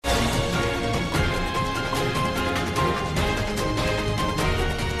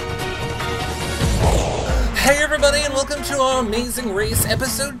and welcome to our Amazing Race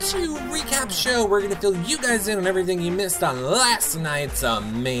Episode 2 recap show. We're going to fill you guys in on everything you missed on last night's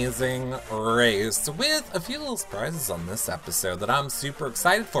Amazing Race, with a few little surprises on this episode that I'm super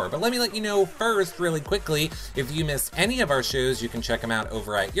excited for. But let me let you know first, really quickly, if you missed any of our shows, you can check them out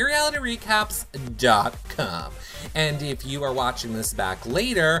over at yourrealityrecaps.com. And if you are watching this back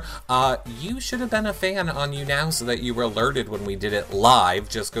later, you should have been a fan on You Now so that you were alerted when we did it live.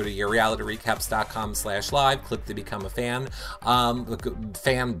 Just go to yourrealityrecaps.com/live, click the Become a Fan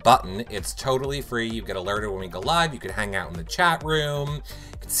fan button. It's totally free. You get alerted when we go live. You can hang out in the chat room. You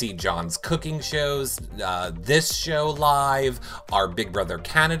can see John's cooking shows, this show live, our Big Brother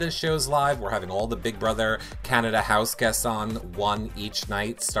Canada shows live. We're having all the Big Brother Canada house guests on, one each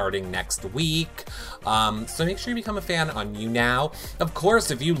night starting next week. So make sure you become a fan on You Now. Of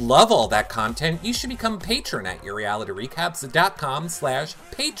course, if you love all that content, you should become a patron at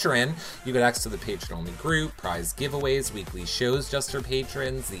yourrealityrecaps.com/patron. You get access to the patron-only group, prize giveaways, weekly shows just for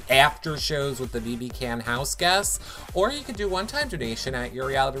patrons, the after shows with the BB Can house guests, or you could do one-time donation at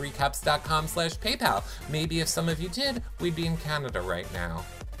yourrealityrecaps.com/PayPal. Maybe if some of you did, we'd be in Canada right now.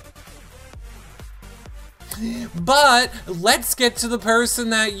 But let's get to the person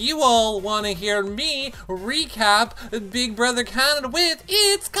that you all want to hear me recap Big Brother Canada with.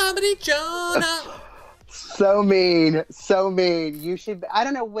 It's Comedic John. So mean, so mean. You should. I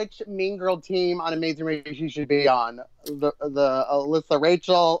don't know which mean girl team on Amazing Race you should be on. The Alyssa,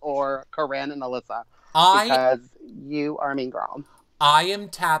 Rachel, or Corinne and Alyssa. Because you are a mean girl. I am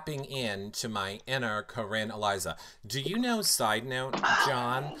tapping into my inner Corinne Eliza. Do you know, side note,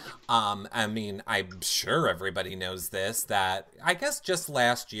 John, I mean, I'm sure everybody knows this, that I guess just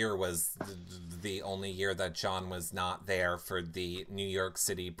last year was the only year that John was not there for the New York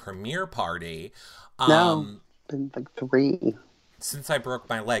City premiere party. No, been like 3. Since I broke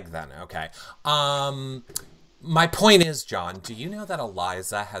my leg then, okay. My point is, John, do you know that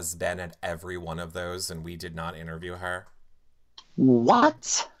Eliza has been at every one of those and we did not interview her?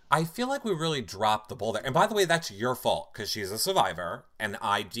 What? I feel like we really dropped the ball there. And by the way, that's your fault, because she's a survivor, and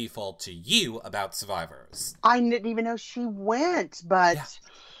I default to you about survivors. I didn't even know she went, but, yeah.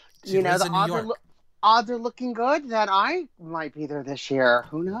 you know, the odds are looking good that I might be there this year.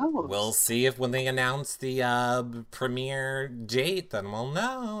 Who knows? We'll see if when they announce the premiere date, then we'll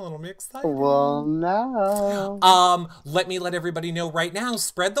know. It'll be exciting. We'll know. Let me let everybody know right now.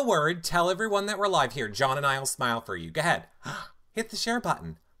 Spread the word. Tell everyone that we're live here. John and I will smile for you. Go ahead. Hit the share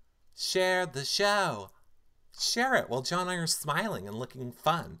button. Share the show. Share it while John and I are smiling and looking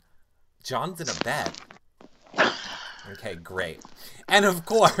fun. John's in a bed. Okay, great. And of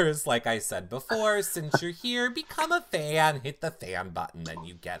course, like I said before, since you're here, become a fan. Hit the fan button, then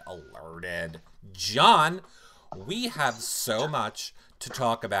you get alerted. John, we have so much to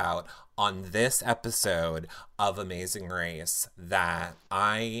talk about on this episode of Amazing Race that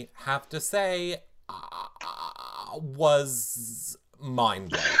I have to say was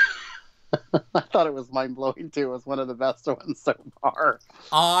mind-blowing. I thought it was mind-blowing too. It was one of the best ones so far.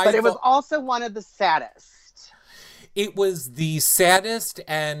 But it was also one of the saddest. It was the saddest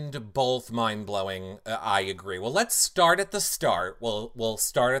and both mind-blowing, I agree. Well, let's start at the start. We'll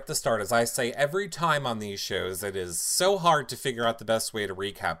start at the start. As I say every time on these shows, it is so hard to figure out the best way to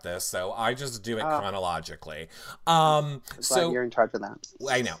recap this, so I just do it chronologically. Glad you're in charge of that.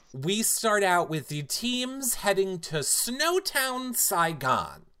 I know. We start out with the teams heading to Snowtown,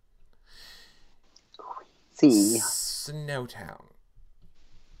 Saigon. Snowtown.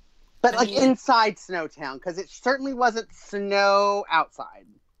 But inside Snowtown, because it certainly wasn't snow outside.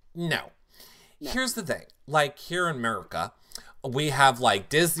 No. Here's the thing. Like, here in America, we have, like,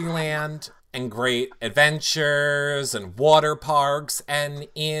 Disneyland and great adventures and water parks. And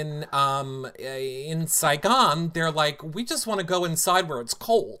in Saigon, they're like, we just want to go inside where it's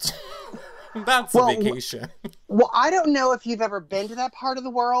cold. That's a vacation. Well, I don't know if you've ever been to that part of the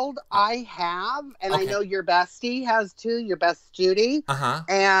world. I have, and I know your bestie has too. Your best Judy.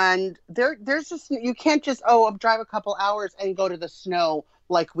 And there's just, you can't just drive a couple hours and go to the snow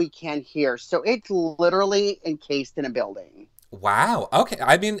like we can here. So it's literally encased in a building. Wow. Okay.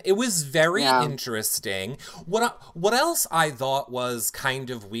 I mean, it was very interesting. What else I thought was kind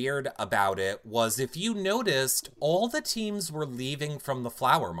of weird about it was, if you noticed, all the teams were leaving from the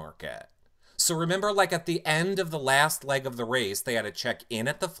flower market. So remember, like, at the end of the last leg of the race, they had to check in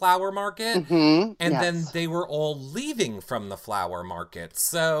at the flower market, and then they were all leaving from the flower market.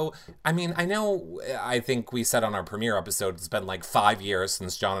 So, I mean, I think we said on our premiere episode, it's been like 5 years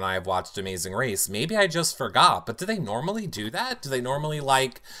since John and I have watched Amazing Race. Maybe I just forgot, but do they normally do that? Do they normally,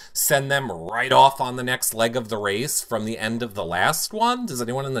 like, send them right off on the next leg of the race from the end of the last one? Does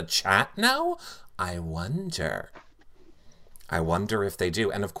anyone in the chat know? I wonder. I wonder if they do.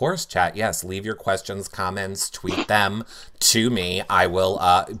 And of course, chat, yes, leave your questions, comments, tweet them to me. I will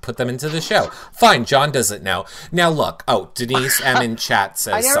put them into the show. Fine, John doesn't know. Now look, Denise M in chat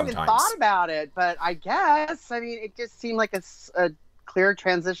says I never sometimes. even thought about it, but I guess, I mean, it just seemed like a clear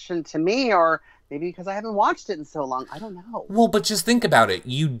transition to me, or maybe because I haven't watched it in so long. I don't know. Well, but just think about it.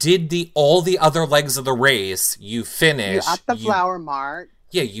 You did all the other legs of the race. You finished. You're at the Flower Mart.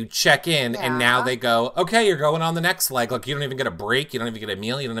 Yeah, you check in, and now they go, okay, you're going on the next leg. Like, you don't even get a break. You don't even get a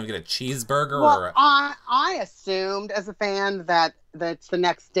meal. You don't even get a cheeseburger. Well, I assumed as a fan that that's the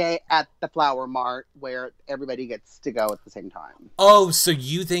next day at the Flower Mart where everybody gets to go at the same time. Oh, so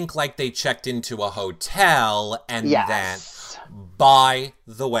you think like they checked into a hotel and yes. then... By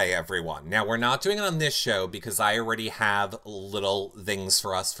the way, everyone, now we're not doing it on this show because I already have little things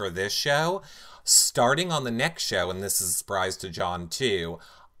for us for this show. Starting on the next show, and this is a surprise to John too,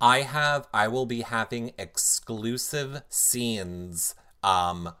 I will be having exclusive scenes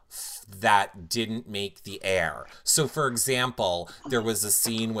that didn't make the air. So for example, there was a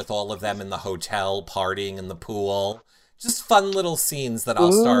scene with all of them in the hotel partying in the pool. Just fun little scenes that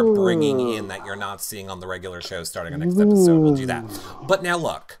I'll start bringing in that you're not seeing on the regular show starting on next episode. We'll do that. But now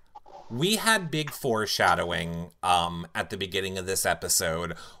look, we had big foreshadowing at the beginning of this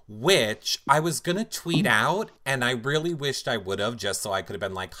episode, which I was going to tweet out, and I really wished I would have, just so I could have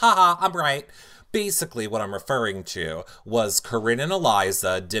been like, haha, I'm right. Basically, what I'm referring to was Corinne and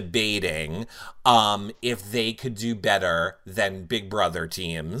Eliza debating if they could do better than Big Brother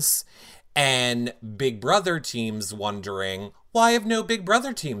teams. And Big Brother teams wondering, why have no Big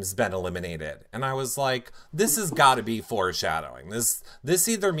Brother teams been eliminated? And I was like, this has got to be foreshadowing. This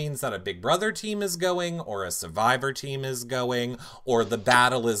either means that a Big Brother team is going, or a Survivor team is going, or the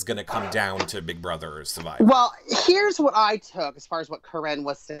battle is going to come down to Big Brother or Survivor. Well, here's what I took as far as what Corinne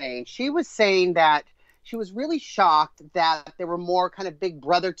was saying. She was saying that she was really shocked that there were more kind of Big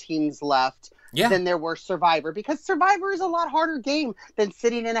Brother teams left than there were Survivor, because Survivor is a lot harder game than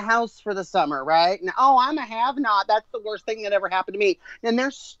sitting in a house for the summer, right? And I'm a have-not. That's the worst thing that ever happened to me. And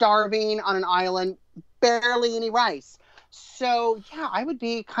they're starving on an island, barely any rice. So, yeah, I would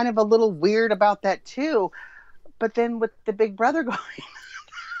be kind of a little weird about that too. But then with the Big Brother going,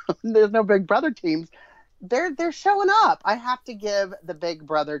 there's no Big Brother teams. They're showing up. I have to give the Big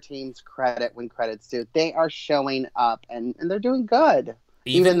Brother teams credit when credit's due. They are showing up, and they're doing good.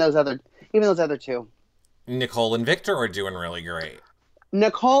 Even those other two. Nicole and Victor are doing really great.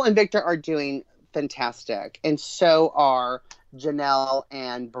 Nicole and Victor are doing fantastic. And so are Janelle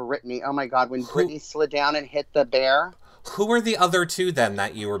and Brittany. Oh my God, when Brittany slid down and hit the bear. Who are the other two then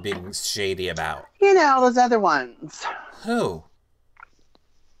that you were being shady about? You know, those other ones. Who?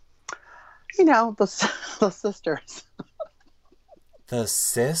 You know, those sisters. The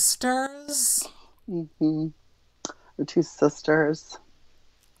sisters? Mm-hmm. The two sisters.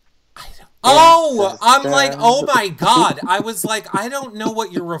 I'm like, oh my God. I was like, I don't know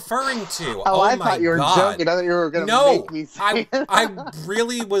what you're referring to. I thought you were joking. I thought you were going to make me say I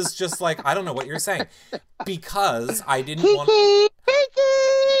really was just like, I don't know what you're saying. Because I didn't want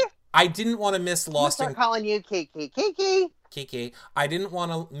to miss Lost in... I'm calling you Kiki. Kiki. I didn't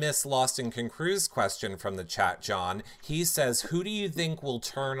want to miss Lost in Concru's question from the chat, John. He says, who do you think will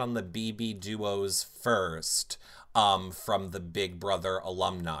turn on the BB duos first? From the Big Brother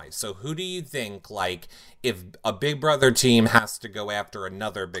alumni. So who do you think, like, if a Big Brother team has to go after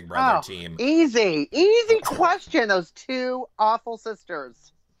another Big Brother team? Easy question. Those two awful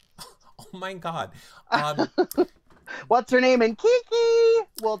sisters. Oh my God. What's her name? And Kiki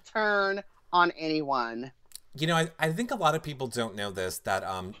will turn on anyone. You know, I think a lot of people don't know this, that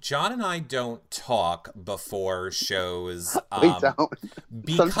John and I don't talk before shows. We don't.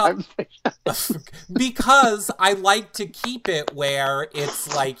 Because I like to keep it where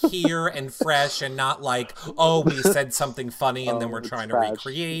it's like here and fresh and not like, oh, we said something funny and then we're trying to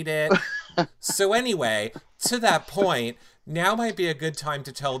recreate it. So anyway, to that point, now might be a good time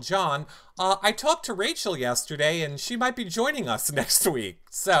to tell John, I talked to Rachel yesterday and she might be joining us next week.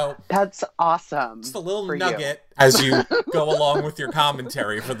 So that's awesome. Just a little nugget as you go along with your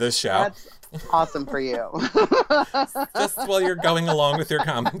commentary for this show. That's awesome for you. Just while you're going along with your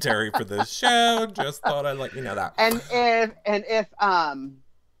commentary for this show, just thought I'd let you know that. And if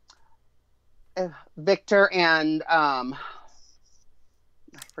Victor and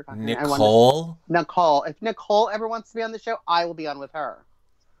Nicole. Nicole. If Nicole ever wants to be on the show, I will be on with her.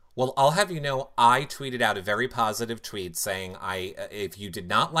 Well, I'll have you know, I tweeted out a very positive tweet saying, if you did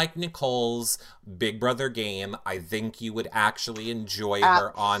not like Nicole's Big Brother game, I think you would actually enjoy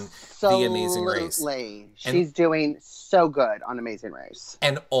her on The Amazing Race. Absolutely. She's doing so good on Amazing Race.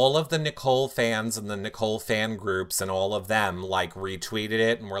 And all of the Nicole fans and the Nicole fan groups and all of them, like, retweeted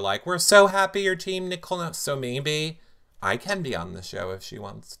it and were like, we're so happy your team, Nicole. So maybe I can be on the show if she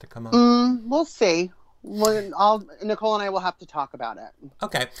wants to come on. We'll see. Nicole and I will have to talk about it.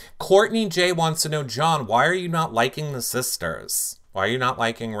 Okay. Courtney J wants to know, John, why are you not liking the sisters? Why are you not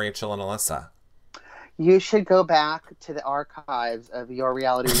liking Rachel and Alyssa? You should go back to the archives of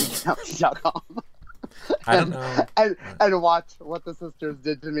yourrealityrecap.com. I don't know. And watch what the sisters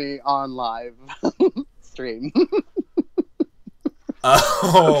did to me on live stream.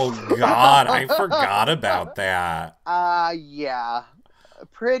 Oh, God. I forgot about that. Yeah.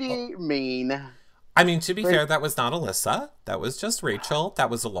 Pretty mean. I mean, to be fair, that was not Alyssa. That was just Rachel. That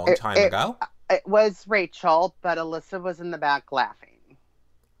was a long time ago. It was Rachel, but Alyssa was in the back laughing.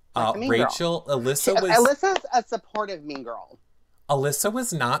 Like Rachel, Alyssa was... Alyssa's a supportive mean girl. Alyssa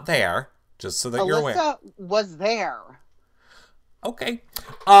was not there, just so that you're aware. Alyssa was there. Okay.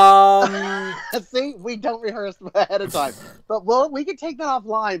 See, we don't rehearse ahead of time. But we could take that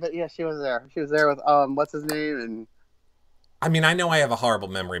offline, but yeah, she was there. She was there with, what's his name? And I mean, I know I have a horrible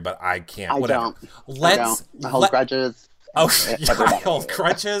memory, but I can't. Whatever. I don't. I hold grudges. Oh, I hold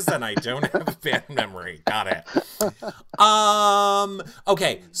grudges and I don't have a bad memory. Got it.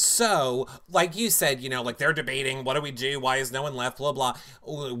 Okay, so, like you said, like they're debating, what do we do? Why is no one left? Blah, blah.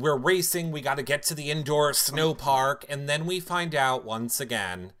 We're racing. We got to get to the indoor snow park. And then we find out, once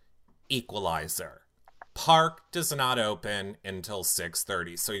again, equalizer. Park does not open until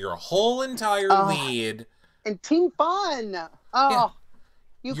 6:30. So your whole entire lead... And team fun.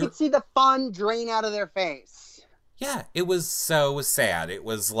 You could see the fun drain out of their face. Yeah, it was so sad. It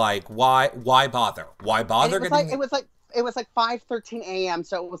was like, why bother? Why bother? It was like 5:13 a.m.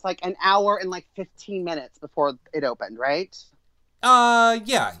 So it was like an hour and like 15 minutes before it opened, right?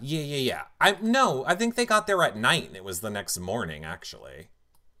 Yeah. I think they got there at night and it was the next morning, actually.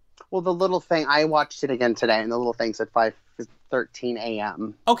 Well, the little thing, I watched it again today, and the little thing said 5:13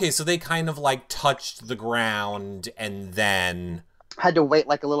 a.m. Okay, so they kind of like touched the ground and then... had to wait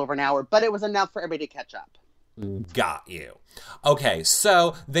like a little over an hour, but it was enough for everybody to catch up. Got you. Okay,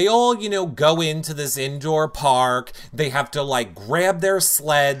 so they all, go into this indoor park. They have to like grab their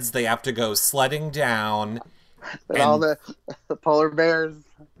sleds. They have to go sledding down. With all the polar bears.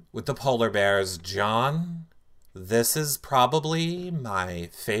 With the polar bears. John, this is probably my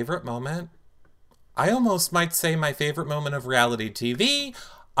favorite moment. I almost might say my favorite moment of reality TV.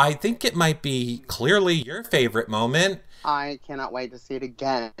 I think it might be clearly your favorite moment. I cannot wait to see it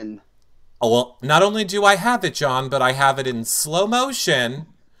again. Oh, well, not only do I have it, John, but I have it in slow motion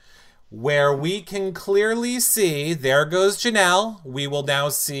where we can clearly see, there goes Janelle. We will now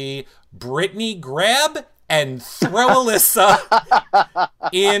see Brittany grab and throw Alyssa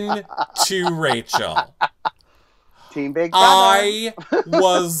into Rachel. Team Big Brother. I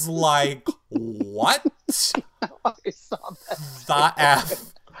was like, what? I saw that. The F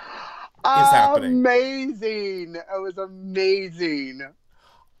is happening. Amazing. It was amazing.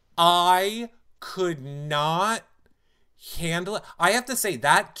 I could not handle it. I have to say,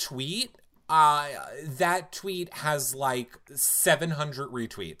 that tweet has like 700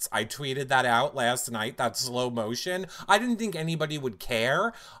 retweets. I tweeted that out last night, that slow motion. I didn't think anybody would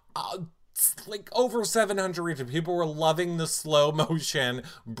care. Like over 700 retweets. People were loving the slow motion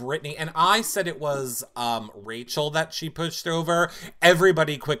Brittany. And I said it was Rachel that she pushed over.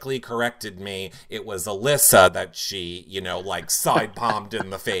 Everybody quickly corrected me. It was Alyssa that she, like side palmed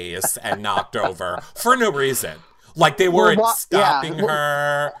in the face and knocked over for no reason. Like they weren't stopping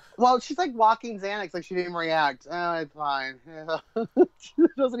her. Well, she's like walking Xanax, like she didn't react. Oh, it's fine. She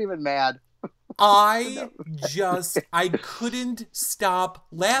wasn't even mad. I couldn't stop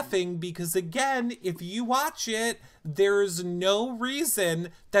laughing because, again, if you watch it, there's no reason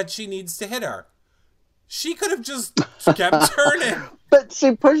that she needs to hit her. She could have just kept turning. But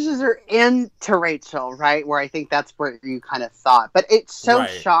she pushes her into Rachel, right? Where I think that's where you kind of thought. But it's so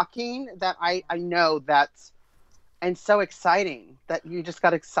shocking that I know that's, and so exciting that you just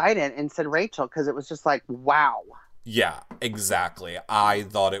got excited and said Rachel, because it was just like, wow. Yeah, exactly. I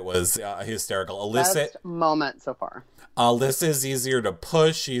thought it was hysterical. Alyssa, best moment so far. Alyssa's easier to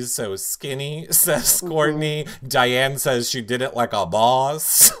push. She's so skinny, says Courtney. Diane says she did it like a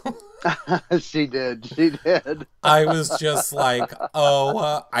boss. She did. I was just like,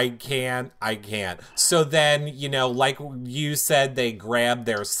 I can't. So then, like you said, they grabbed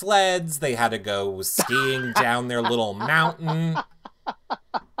their sleds. They had to go skiing down their little mountain.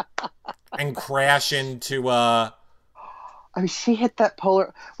 and crash into I mean, she hit that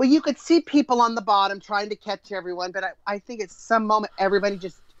polar. Well, you could see people on the bottom trying to catch everyone, but I think at some moment everybody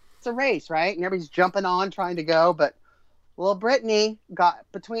just, it's a race, right? And everybody's jumping on, trying to go. But little Brittany got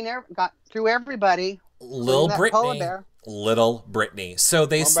through everybody. Little Brittany. So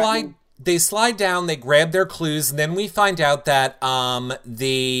they slide down, they grab their clues, and then we find out that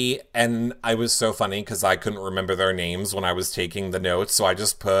and I was so funny because I couldn't remember their names when I was taking the notes, so I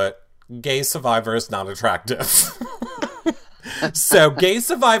just put gay survivors not attractive. So gay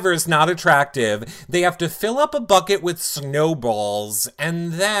survivors not attractive. They have to fill up a bucket with snowballs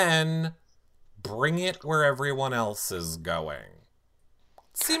and then bring it where everyone else is going.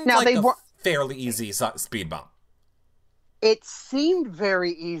 Seemed like a fairly easy speed bump. It seemed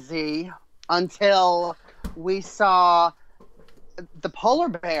very easy until we saw the polar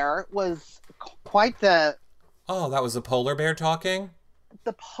bear was quite the... Oh, that was a polar bear talking?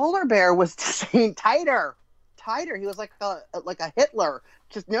 The polar bear was saying tighter. He was like a Hitler.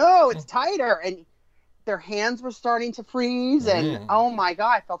 Just, no, it's tighter. And their hands were starting to freeze. And oh my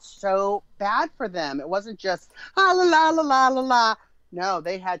God, I felt so bad for them. It wasn't just, la la la la la la. No,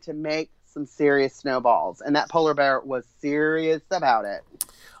 they had to make some serious snowballs. And that polar bear was serious about it.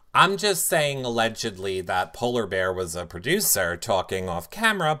 I'm just saying allegedly that polar bear was a producer talking off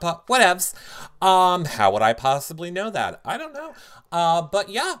camera, but whatevs. How would I possibly know that? I don't know. But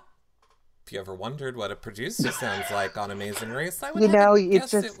yeah. If you ever wondered what a producer sounds like on Amazing Race, I would you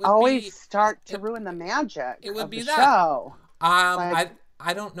just always start to ruin the magic. It would of be the that. Show. I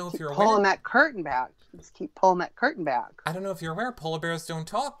don't know if you're aware. Pulling that curtain back. Just keep pulling that curtain back. I don't know if you're aware. Polar bears don't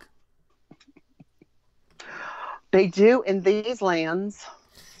talk. They do in these lands.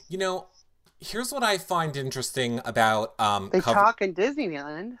 You know, here's what I find interesting about they talk in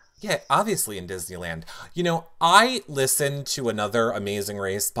Disneyland. Yeah, obviously in Disneyland. You know, I listened to another Amazing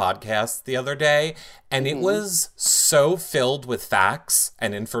Race podcast the other day, and it was so filled with facts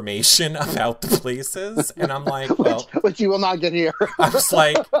and information about the places. And I'm like, well... Which you will not get here. I was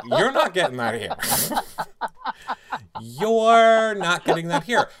like, you're not getting that here. You're not getting that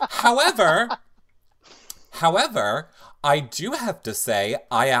here. However, I do have to say,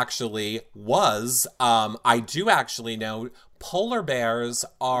 I do actually know... Polar bears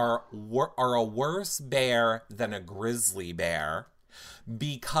are a worse bear than a grizzly bear,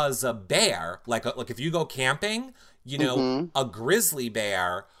 because a bear, like if you go camping, you know, a grizzly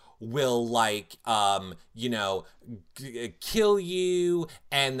bear will kill you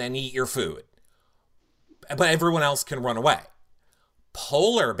and then eat your food, but everyone else can run away.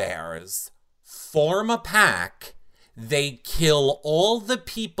 Polar bears form a pack. They kill all the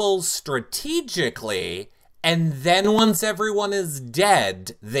people strategically. And then once everyone is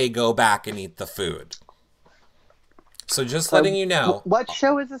dead, they go back and eat the food. So just letting you know. What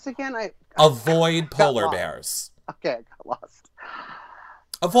show is this again? Avoid polar bears. Okay, I got lost.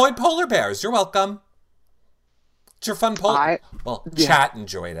 Avoid polar bears. You're welcome. It's your fun Chat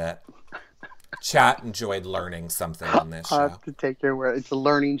enjoyed it. Chat enjoyed learning something on this show. I have to take your word. It's a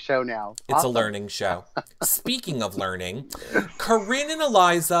learning show now. It's a learning show. Speaking of learning, Corinne and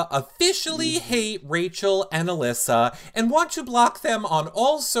Eliza officially hate Rachel and Alyssa and want to block them on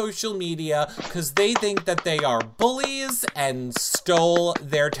all social media because they think that they are bullies and stole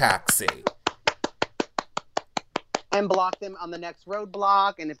their taxi. And block them on the next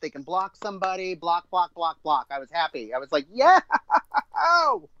roadblock. And if they can block somebody, block. I was happy. I was like, yeah!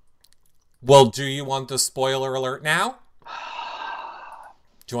 Well, do you want the spoiler alert now?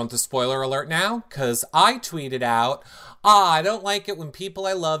 Do you want the spoiler alert now? Because I tweeted out, I don't like it when people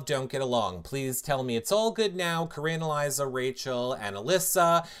I love don't get along. Please tell me it's all good now. Corinne, Eliza, Rachel, and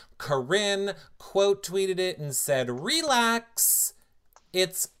Alyssa. Corinne quote tweeted it and said, relax,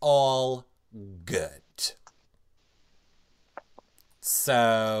 it's all good.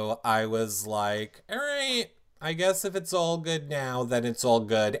 So I was like, all right. I guess if it's all good now, then it's all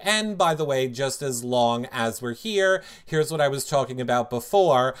good. And by the way, just as long as we're here, here's what I was talking about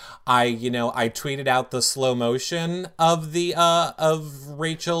before. I tweeted out the slow motion of of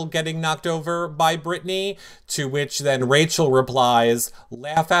Rachel getting knocked over by Brittany, to which then Rachel replies,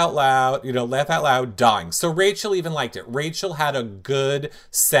 laugh out loud, dying. So Rachel even liked it. Rachel had a good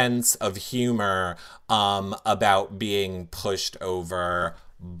sense of humor about being pushed over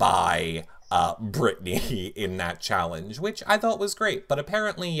by Brittany in that challenge, which I thought was great. But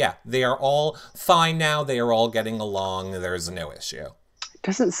apparently, yeah, they are all fine now. They are all getting along. There's no issue. It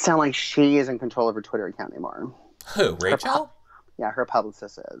doesn't sound like she is in control of her Twitter account anymore. Who, Rachel? Yeah, her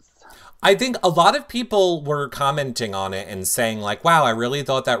publicist is. I think a lot of people were commenting on it and saying like, wow, I really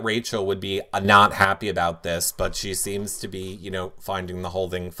thought that Rachel would be not happy about this, but she seems to be, finding the whole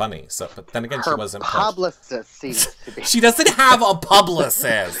thing funny. So, but then again, she wasn't publicist seems to be. She doesn't have a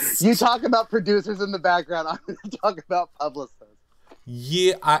publicist. You talk about producers in the background. I'm going to talk about publicists.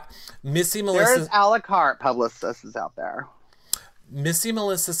 Yeah, Missy Melissa. There's a la carte publicists out there. Missy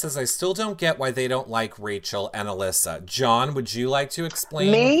Melissa says, I still don't get why they don't like Rachel and Alyssa. John, would you like to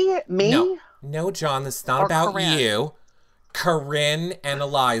explain? Me? No, John, this is not about Corinne. You. Corinne and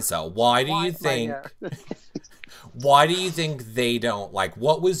Eliza. Why do you think... Why do you think they don't like...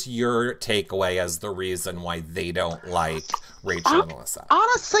 What was your takeaway as the reason why they don't like Rachel and Alyssa?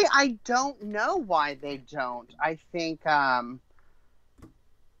 Honestly, I don't know why they don't. I think...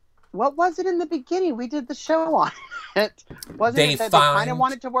 What was it in the beginning? We did the show on it. Wasn't it that they kind of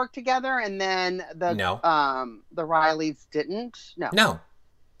wanted to work together, and then the Rileys didn't? No.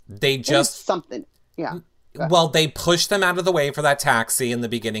 They just something. Yeah. Well, they pushed them out of the way for that taxi in the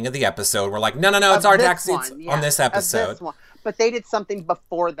beginning of the episode. We're like, no, it's our taxi on this episode. But they did something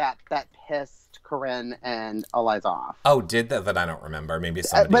before that pissed Corinne and Eliza off. Oh, did that? That I don't remember. Maybe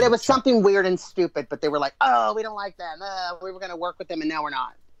somebody. But it was something weird and stupid. But they were like, oh, we don't like that. We were going to work with them, and now we're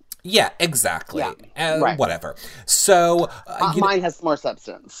not. Yeah, exactly. Yeah, right. Whatever. So mine has more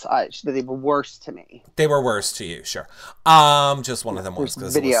substance. They were worse to me. They were worse to you, sure. Just one of them was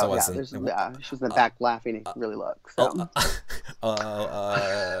because video. She was in the back laughing. It really looks. So.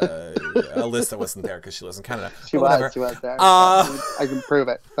 Alyssa wasn't there because she lives in Canada. She was there. I can prove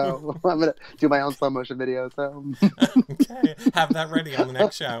it. So I'm gonna do my own slow motion video. So okay, have that ready on the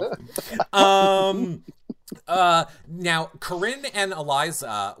next show. Now, Corinne and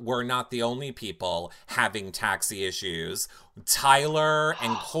Eliza were not the only people having taxi issues. Tyler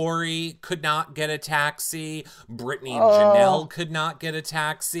and Corey could not get a taxi. Brittany and Janelle could not get a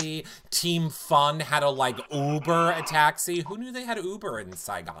taxi. Team Fun had to, Uber a taxi. Who knew they had Uber in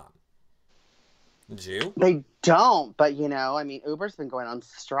Saigon? Did you? They don't, but, Uber's been going on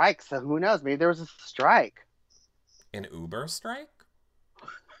strike, so who knows? Maybe there was a strike. An Uber strike?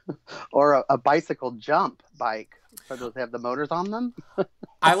 Or a bicycle jump bike for those that have the motors on them.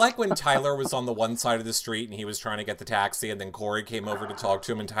 I like when Tyler was on the one side of the street and he was trying to get the taxi, and then Corey came over to talk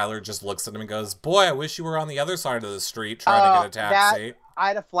to him, and Tyler just looks at him and goes, boy, I wish you were on the other side of the street trying to get a taxi. I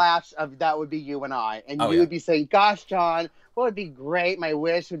had a flash of that would be you and I. And you would be saying, gosh, John, what would be great? My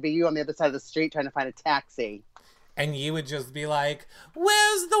wish would be you on the other side of the street trying to find a taxi. And you would just be like,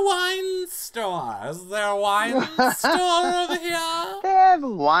 where's the wine store? Is there a wine store over here? They have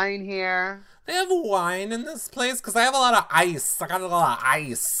wine here. They have wine in this place? Because I have a lot of ice. I got a lot of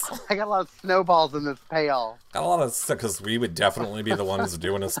ice. I got a lot of snowballs in this pail. Got a lot of... Because we would definitely be the ones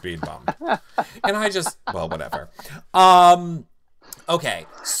doing a speed bump. And I just... Well, whatever. Okay,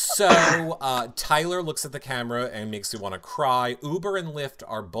 so Tyler looks at the camera and makes me want to cry. Uber and Lyft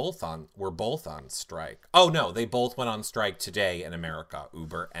were both on strike. Oh no, they both went on strike today in America,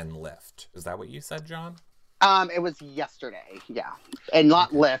 Uber and Lyft. Is that what you said, John? It was yesterday, yeah. And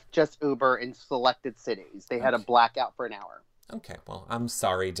not Lyft, just Uber in selected cities. They had a blackout for an hour. Okay, well, I'm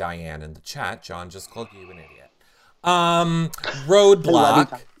sorry, Diane, in the chat. John just called you an idiot.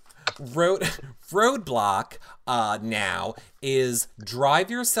 Roadblock. Roadblock now is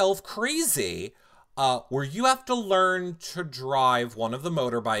Drive Yourself Crazy, where you have to learn to drive one of the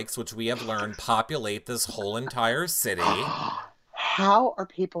motorbikes, which we have learned populate this whole entire city. How are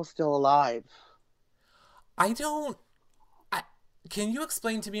people still alive? Can you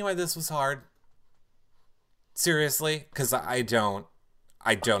explain to me why this was hard? Seriously? Because I don't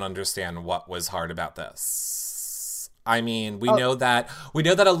understand what was hard about this. I mean, we know that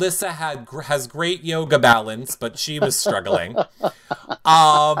Alyssa has great yoga balance, but she was struggling.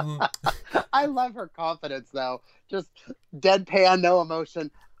 I love her confidence, though. Just deadpan, no emotion.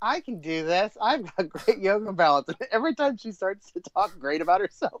 I can do this. I've got great yoga balance. Every time she starts to talk great about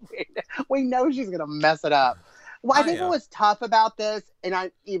herself, we know she's going to mess it up. Well, I think what was tough about this, and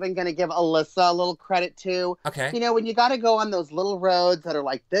I'm even going to give Alyssa a little credit too. Okay. When you got to go on those little roads that are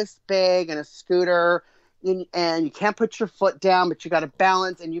like this big and a scooter, and you can't put your foot down, but you got to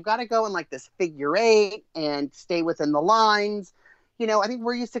balance, and you got to go in like this figure eight and stay within the lines. I think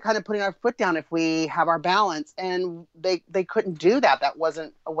we're used to kind of putting our foot down if we have our balance, and they couldn't do that. That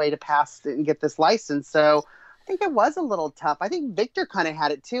wasn't a way to pass and get this license. So I think it was a little tough. I think Victor kind of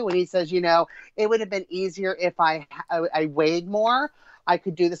had it too when he says, it would have been easier if I weighed more. I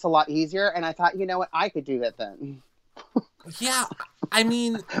could do this a lot easier. And I thought, you know what? I could do that then. Yeah, I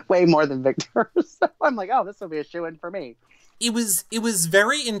mean... way more than Victor. So I'm like, oh, this will be a shoo-in for me. It was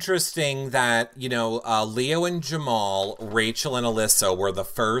very interesting that, Leo and Jamal, Rachel and Alyssa were the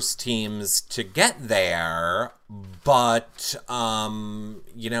first teams to get there, but,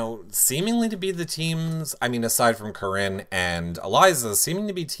 seemingly to be the teams, I mean, aside from Corinne and Eliza, seeming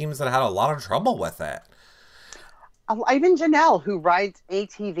to be teams that had a lot of trouble with it. Even Janelle, who rides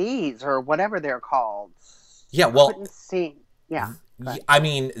ATVs or whatever they're called. Yeah, well... I couldn't see. Yeah. I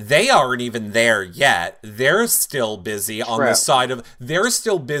mean, they aren't even there yet. They're still busy on the side of... They're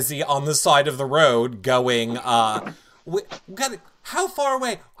still busy on the side of the road going, how far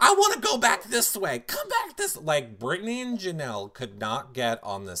away? I want to go back this way. Come back this... Like, Brittany and Janelle could not get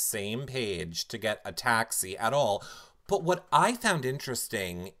on the same page to get a taxi at all. But what I found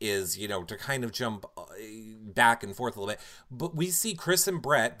interesting is, to kind of jump back and forth a little bit, but we see Chris and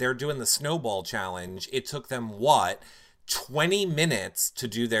Brett, they're doing the snowball challenge. It took them, 20 minutes to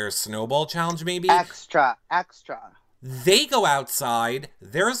do their snowball challenge, maybe? Extra. They go outside.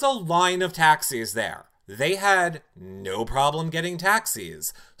 There's a line of taxis there. They had no problem getting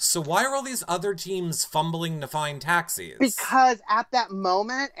taxis. So why are all these other teams fumbling to find taxis? Because at that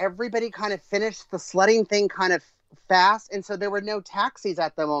moment, everybody kind of finished the sledding thing kind of fast, and so there were no taxis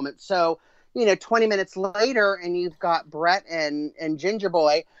at the moment. So, 20 minutes later, and you've got Brett and Ginger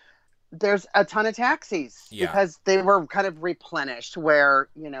Boy, there's a ton of taxis because they were kind of replenished, where,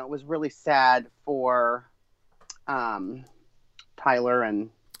 it was really sad for Tyler and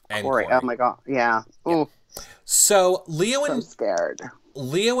Corey. Oh my God. Yeah. Ooh. So scared.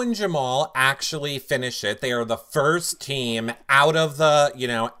 Leo and Jamal actually finish it. They are the first team out of the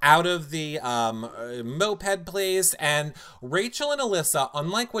moped place. And Rachel and Alyssa,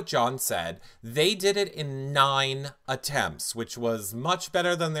 unlike what John said, they did it in 9 attempts, which was much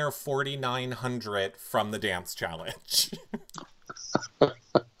better than their 4,900 from the dance challenge.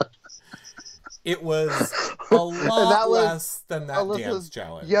 It was a lot less than that dance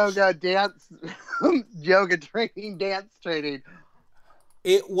challenge. Yoga training, dance training.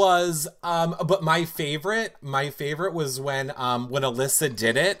 It was, but my favorite was when Alyssa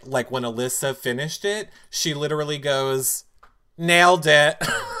did it, like when Alyssa finished it, she literally goes, nailed it.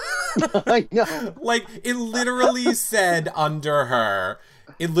 I know. Like, it literally said under her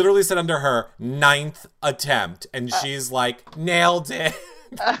 9th attempt, and she's like, nailed it.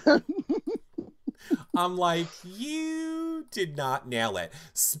 I'm like, you did not nail it.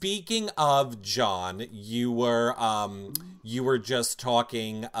 Speaking of John, you were just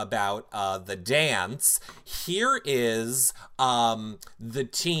talking about the dance. Here is the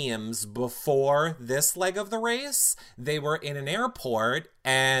teams before this leg of the race. They were in an airport,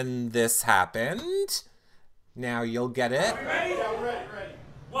 and this happened. Now you'll get it. Ready? Yeah, ready.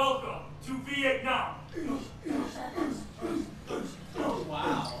 Welcome to Vietnam. Oh,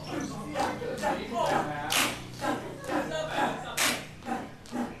 wow.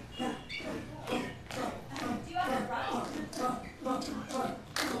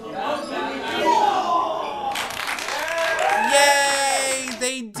 Yay!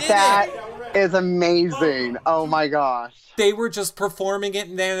 They did it! That is amazing. Oh my gosh. They were just performing it,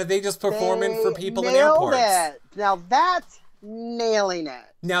 and they just performing for people in nailed airports. It. Now that's nailing it.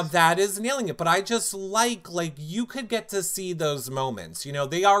 Now that is nailing it, but I just like you could get to see those moments.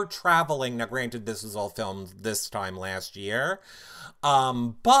 They are traveling. Now, granted, this was all filmed this time last year,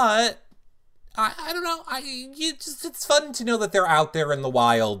 but I don't know. It's fun to know that they're out there in the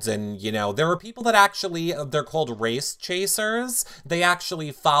wilds, and there are people that actually, they're called race chasers. They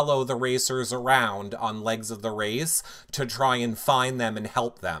actually follow the racers around on legs of the race to try and find them and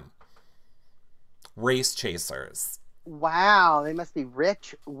help them. Race chasers. Wow, they must be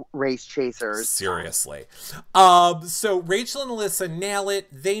rich race chasers. Seriously. So Rachel and Alyssa nail it.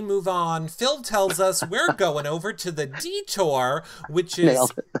 They move on. Phil tells us we're going over to the detour, which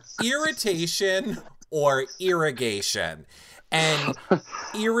is irritation or irrigation. And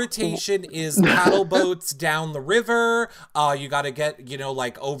irritation is paddle boats down the river. You got to get,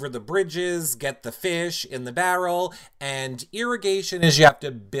 over the bridges, get the fish in the barrel. And irrigation is you have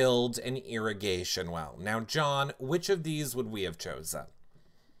to build an irrigation well. Now, John, which of these would we have chosen?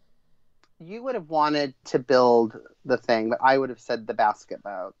 You would have wanted to build the thing, but I would have said the basket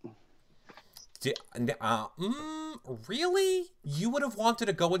boat. Really? You would have wanted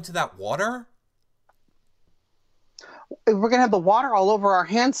to go into that water? We're going to have the water all over our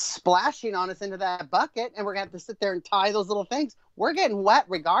hands splashing on us into that bucket, and we're going to have to sit there and tie those little things. We're getting wet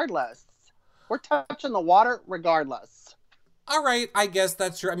regardless. We're touching the water regardless. All right, I guess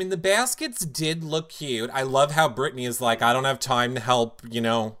that's true. I mean, the baskets did look cute. I love how Brittany is like, I don't have time to help,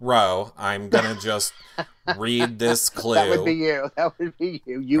 row. I'm going to just read this clue. That would be you. That would be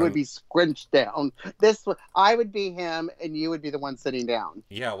you. You would be squinched down. I would be him, and you would be the one sitting down.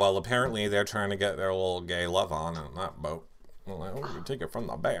 Yeah, well, apparently they're trying to get their little gay love on in that boat. Well, you take it from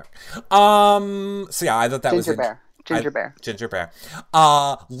the back. So yeah, I thought that was... Ginger Bear.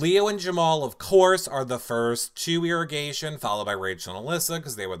 Leo and Jamal, of course, are the first to irrigation, followed by Rachel and Alyssa,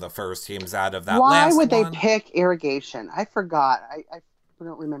 because they were the first teams out of that last one. Why would they pick irrigation? I forgot. I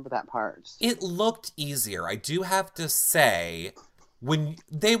don't remember that part. It looked easier. I do have to say, when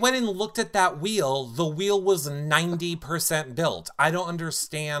they went and looked at that wheel, the wheel was 90% built. I don't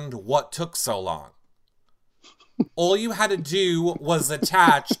understand what took so long. All you had to do was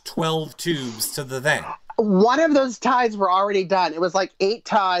attach 12 tubes to the thing. One of those ties were already done. It was like 8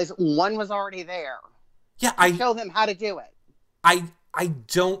 ties. One was already there. Yeah, I showed them how to do it. I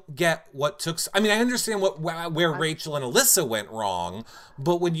don't get what took... I mean, I understand where Rachel and Alyssa went wrong,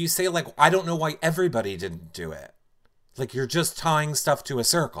 but when you say, like, I don't know why everybody didn't do it. Like, you're just tying stuff to a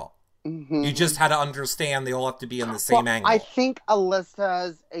circle. Mm-hmm. You just had to understand they all have to be in the same angle. I think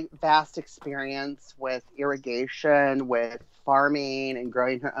Alyssa's vast experience with irrigation, with farming and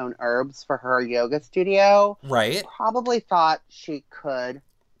growing her own herbs for her yoga studio, right? Probably thought she could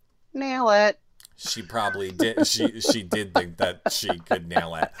nail it. She probably did. she did think that she could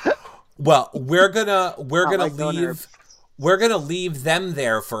nail it. Well, we're gonna leave them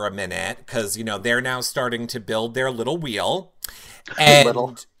there for a minute because they're now starting to build their little wheel,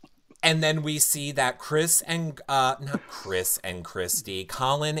 and then we see that Colin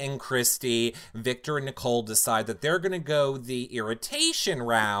and Christy, Victor and Nicole decide that they're going to go the irritation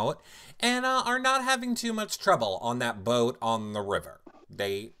route and are not having too much trouble on that boat on the river.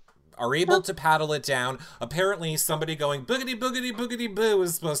 They are able to paddle it down. Apparently somebody going boogity, boogity, boogity, boo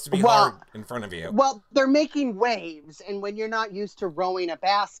is supposed to be hard in front of you. Well, they're making waves, and when you're not used to rowing a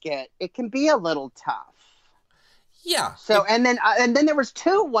basket, it can be a little tough. Yeah. So and then there was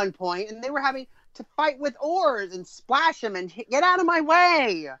 2 at one point, and they were having to fight with oars and splash them and get out of my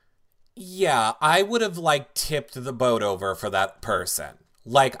way. Yeah, I would have tipped the boat over for that person.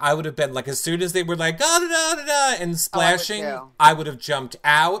 I would have been as soon as they were da da da da and splashing, I would have jumped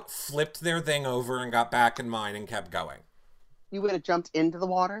out, flipped their thing over, and got back in mine and kept going. You would have jumped into the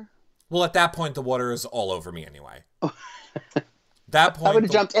water? Well, at that point, the water is all over me anyway. That point, I would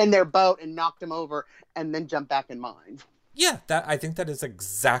have jumped in their boat and knocked them over, and then jumped back in mine. Yeah, I think that is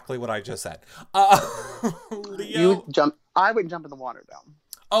exactly what I just said. Leo, I wouldn't jump in the water though.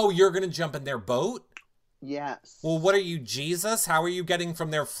 Oh, you're gonna jump in their boat? Yes. Well, what are you, Jesus? How are you getting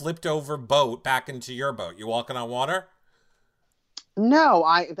from their flipped over boat back into your boat? You walking on water? No,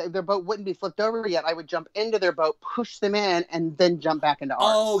 their boat wouldn't be flipped over yet. I would jump into their boat, push them in, and then jump back into ours.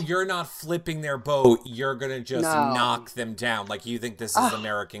 Oh, you're not flipping their boat. You're going to just knock them down like you think this is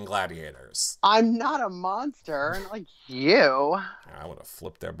American Gladiators. I'm not a monster like you. I would have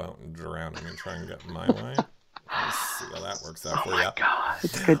flipped their boat and drowned them and try and get my way. Let's see how that works out for you. Oh, my God.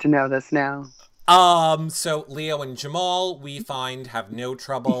 It's good to know this now. So Leo and Jamal, we find, have no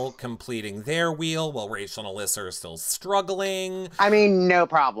trouble completing their wheel, while Rachel and Alyssa are still struggling. I mean, no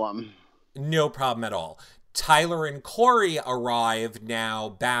problem. No problem at all. Tyler and Corey arrive now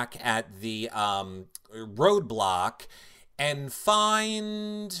back at the roadblock and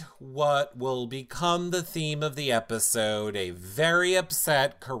find what will become the theme of the episode, a very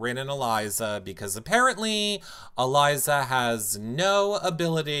upset Corinne and Eliza, because apparently Eliza has no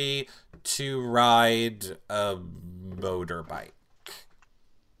ability to ride a motorbike.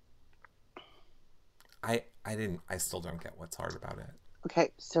 I still don't get what's hard about it.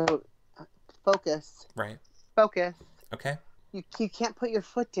 Okay, so focus. Right. Focus. Okay. You can't put your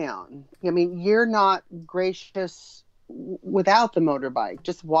foot down. I mean, you're not gracious without the motorbike,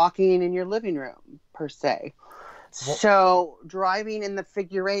 just walking in your living room, per se. Well, so driving in the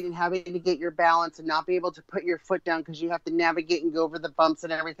figure 8 and having to get your balance and not be able to put your foot down because you have to navigate and go over the bumps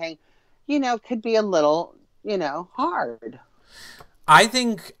and everything, could be a little, hard. I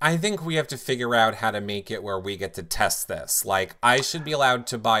think we have to figure out how to make it where we get to test this. I should be allowed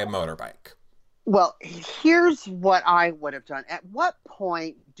to buy a motorbike. Well, here's what I would have done. At what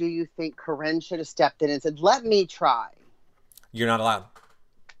point do you think Corinne should have stepped in and said, let me try? You're not allowed.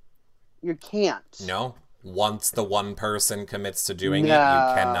 You can't. No. Once the one person commits to doing it, you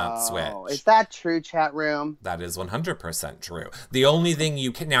cannot switch. Is that true, chat room? That is 100% true. The only thing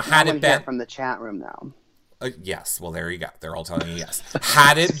you can... Now, had it been... from the chat room, though. Yes. Well, there you go. They're all telling you yes.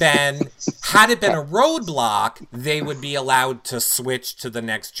 Had it been a roadblock, they would be allowed to switch to the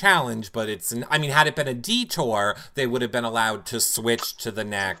next challenge. But had it been a detour, they would have been allowed to switch to the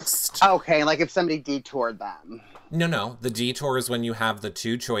next. Okay, like if somebody detoured them. No. The detour is when you have the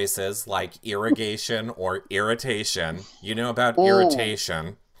two choices, like irrigation or irritation. You know about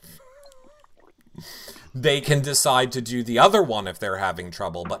irritation. They can decide to do the other one if they're having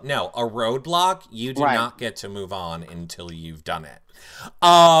trouble. But no, a roadblock, you do not get to move on until you've done it.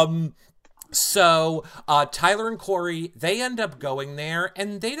 So Tyler and Corey, they end up going there,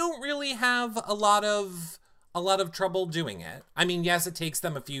 and they don't really have a lot of trouble doing it. I mean, yes, it takes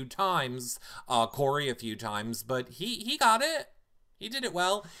them a few times, Corey a few times, but he got it. He did it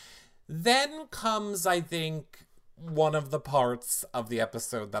well. Then comes, I think, one of the parts of the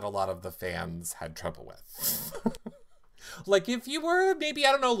episode that a lot of the fans had trouble with. Like, if you were maybe,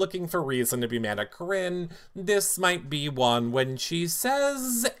 I don't know, looking for reason to be mad at Corinne, this might be one when she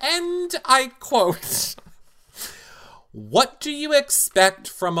says, and I quote, "What do you expect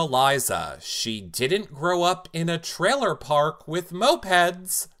from Eliza? She didn't grow up in a trailer park with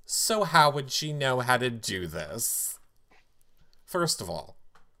mopeds, so how would she know how to do this?" First of all,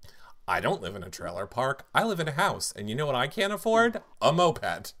 I don't live in a trailer park. I live in a house. And you know what I can't afford? A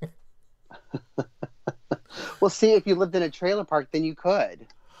moped. Well, see, if you lived in a trailer park, then you could.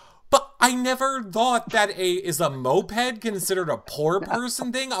 But I never thought that is a moped considered a poor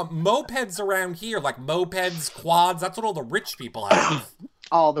person thing? Mopeds around here, like mopeds, quads, that's what all the rich people have.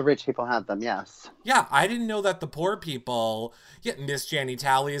 All the rich people have them, yes. Yeah, I didn't know that the poor people... Yeah, Miss Janny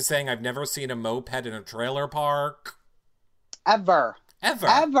Talley is saying, I've never seen a moped in a trailer park. Ever.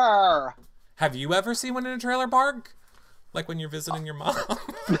 Have you ever seen one in a trailer park? Like when you're visiting your mom?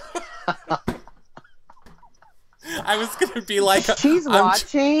 I was going to be like... She's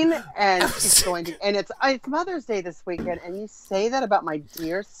watching, and she's going to... And it's Mother's Day this weekend, and you say that about my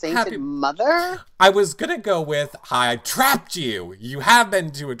dear sainted mother? I was going to go with, I trapped you. You have been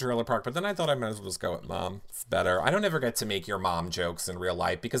to a trailer park, but then I thought I might as well just go with Mom. It's better. I don't ever get to make your mom jokes in real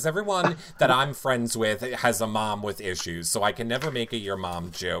life, because everyone that I'm friends with has a mom with issues, so I can never make a your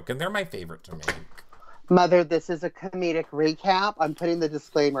mom joke, and they're my favorite to make. Mother, this is a comedic recap. I'm putting the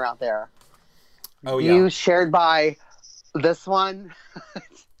disclaimer out there. Oh, yeah. You shared by this one.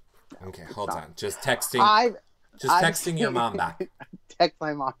 Okay, hold on. Just texting your mom back. Text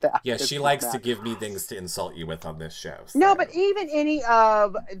my mom back. Yeah, she likes to give me things to insult you with on this show. So. No, but even any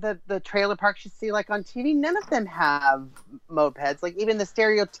of the trailer parks you see like on TV, none of them have mopeds. Like even the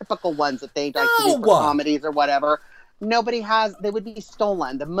stereotypical ones that they like to do for comedies or whatever. Nobody has. They would be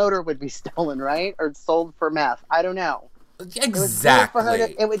stolen. The motor would be stolen, right? Or sold for meth. I don't know. Exactly.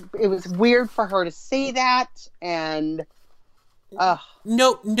 It was weird for her to say that, and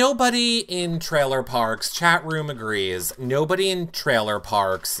nobody in trailer parks. Chat room agrees. Nobody in trailer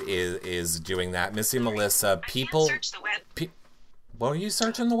parks is doing that. Missy Melissa, people. What were you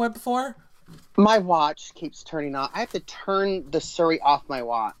searching the web for? My watch keeps turning on. I have to turn the Surrey off my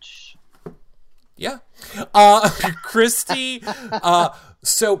watch. Yeah, Christy.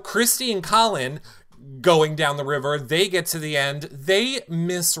 So Christy and Colin. Going down the river, they get to the end, they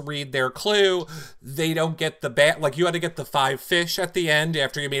misread their clue, they don't get the like you had to get the 5 fish at the end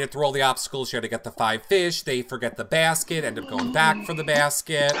after you made it through all the obstacles. You had to get the 5 fish, they forget the basket, end up going back for the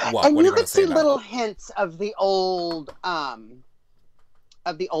basket. What you do you could see little hints of the old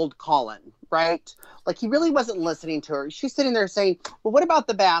Colin, right? Like he really wasn't listening to her. She's sitting there saying, well, what about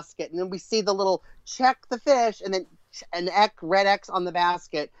the basket? And then we see the little check the fish and then an red X on the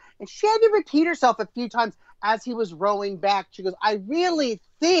basket. And she had to repeat herself a few times as he was rowing back. She goes, I really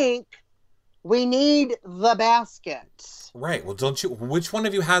think we need the basket. Right. Well, don't you... Which one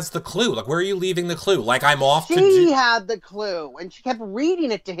of you has the clue? Like, where are you leaving the clue? Like, I'm off to... She had the clue. And she kept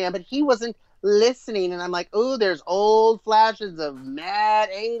reading it to him, but he wasn't listening. And I'm like, oh, there's old flashes of mad,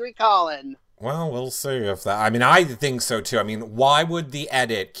 angry Colin. Well, we'll see if that... I mean, I think so, too. I mean, why would the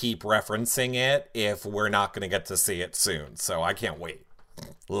edit keep referencing it if we're not going to get to see it soon? So I can't wait.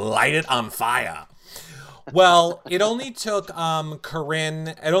 Light it on fire. Well, it only took Eliza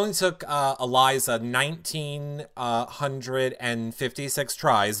 1,956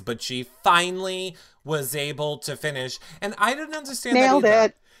 tries, but she finally was able to finish. And I didn't understand Nailed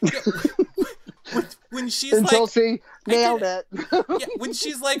that either. it. When she's like... She nailed it. Yeah, when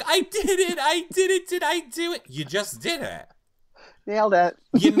she's like, I did it, did I do it? You just did it. Nailed it.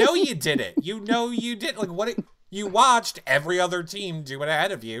 You know you did it. You know you did. Like, what... You watched every other team do it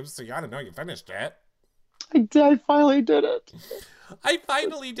ahead of you, so you ought to know you finished it. I finally did it. I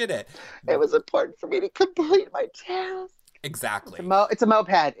finally did it. It was important for me to complete my task. Exactly. It's a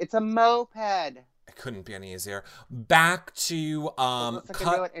moped. It's a moped. couldn't be any easier. Back to Alyssa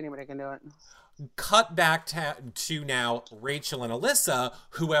can do it. Anybody can do it. Cut back to now Rachel and Alyssa,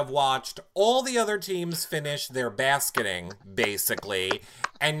 who have watched all the other teams finish their basketing, basically.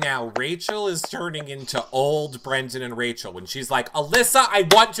 And now Rachel is turning into old Brendan and Rachel when she's like, Alyssa, I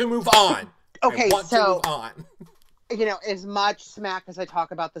want to move on. Okay, I want to move on. You know, as much smack as I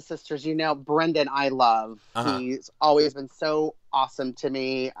talk about the sisters, you know, Brendan I love. He's always been so awesome to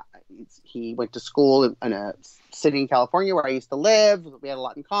me. He went to school in a city in California where I used to live. We had a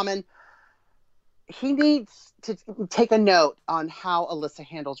lot in common. He needs to take a note on how Alyssa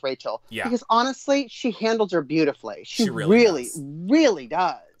handles Rachel. Yeah. Because honestly, she handles her beautifully. She really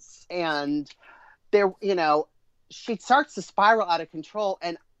does. And there, you know, she starts to spiral out of control,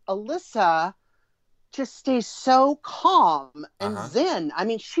 and Alyssa just stays so calm and zen. I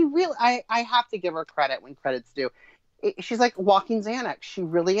mean, she really, I have to give her credit when credit's due. She's like walking Xanax. She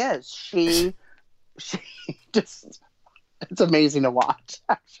really is. She just, it's amazing to watch,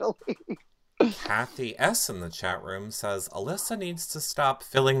 actually. Kathy S. in the chat room says, Alyssa needs to stop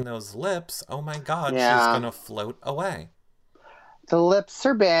filling those lips. Oh my God, she's going to float away. The lips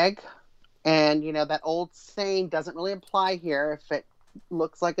are big. And, you know, that old saying doesn't really apply here. If it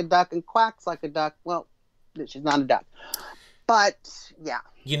looks like a duck and quacks like a duck, well, she's not a duck. But, yeah.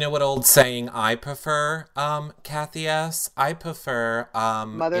 You know what old saying I prefer, Kathy S.? I prefer...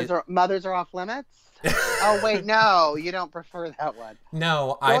 mothers are off limits? Oh, wait, no, you don't prefer that one.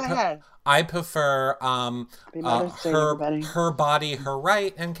 No, Go ahead. I prefer her body, her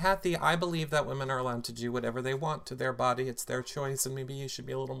right. And Kathy, I believe that women are allowed to do whatever they want to their body. It's their choice. And maybe you should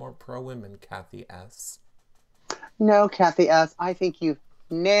be a little more pro-women, Kathy S. No, Kathy S. I think you've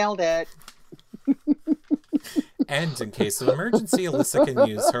nailed it. And in case of emergency, Alyssa can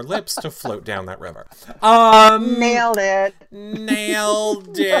use her lips to float down that river. Nailed it.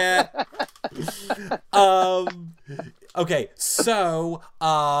 Nailed it. Okay, so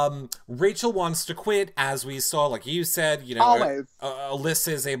Rachel wants to quit, as we saw, like you said. You know, always.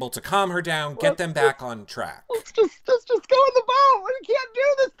 Alyssa is able to calm her down, get them back on track. Let's just go in the boat. We can't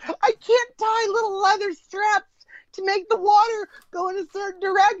do this. I can't tie little leather straps to make the water go in a certain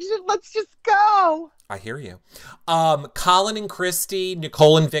direction. Let's just go. I hear you. Colin and Christy,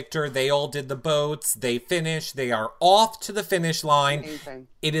 Nicole and Victor, they all did the boats. They finished. They are off to the finish line. Amazing.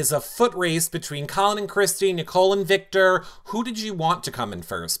 It is a foot race between Colin and Christy, Nicole and Victor. Who did you want to come in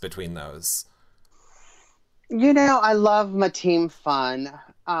first between those? You know, I love my team fun.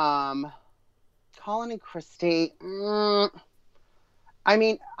 Colin and Christy. I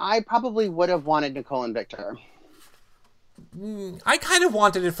mean, I probably would have wanted Nicole and Victor. I kind of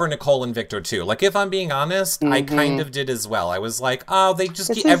wanted it for Nicole and Victor, too. Like, if I'm being honest, I kind of did as well. I was like, oh, they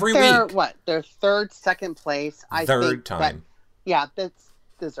just keep every week. What? Their second place. Third time. That's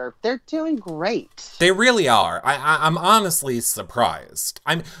deserved. They're doing great. They really are. I'm honestly surprised.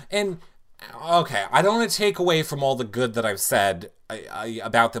 Okay, I don't want to take away from all the good that I've said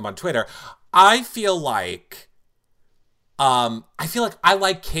about them on Twitter. I feel like I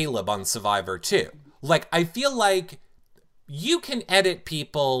like Caleb on Survivor, too. Like, I feel like you can edit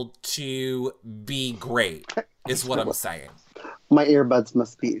people to be great, is what I'm saying. My earbuds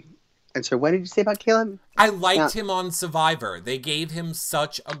must be. And so what did you say about Caleb? I liked him on Survivor. They gave him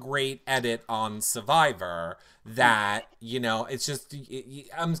such a great edit on Survivor that, you know, it's just,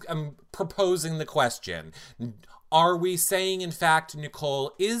 I'm proposing the question. Are we saying, in fact,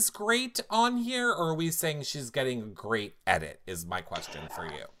 Nicole is great on here, or are we saying she's getting a great edit, is my question for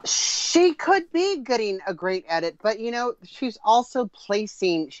you. She could be getting a great edit, but, you know, she's also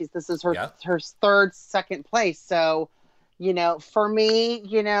placing, this is her third, second place. So, you know, for me,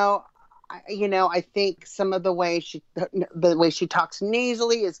 I think some of the way she talks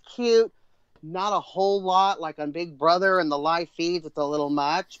nasally is cute. Not a whole lot, like on Big Brother and the live feeds, it's a little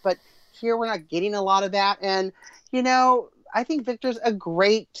much, but here we're not getting a lot of that. And, you know, I think Victor's a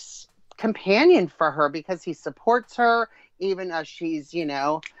great companion for her because he supports her, even as she's, you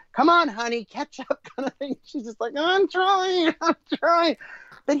know, come on, honey, catch up kind of thing. She's just like, I'm trying.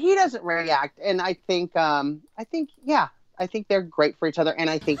 But he doesn't react. And I think they're great for each other. And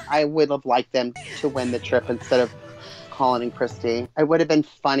I think I would have liked them to win the trip instead of Colin and Christy. It would have been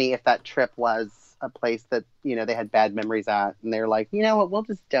funny if that trip was a place that, you know, they had bad memories at. And they're like, you know what, we'll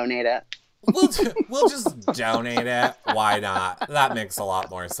just donate it. We'll just donate it. Why not? That makes a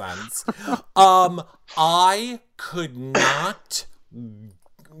lot more sense. I could not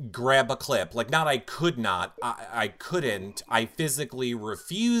grab a clip. Like, not I could not. I couldn't. I physically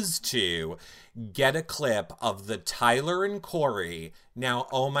refused to get a clip of the Tyler and Corey. Now,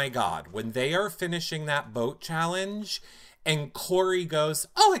 oh my God, when they are finishing that boat challenge and Corey goes,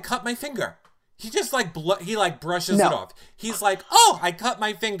 oh, I cut my finger. He just like brushes it off. He's like, oh, I cut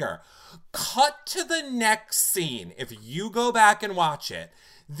my finger. Cut to the next scene. If you go back and watch it,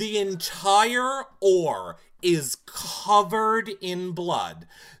 the entire oar is covered in blood.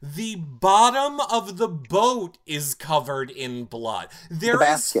 The bottom of the boat is covered in blood. There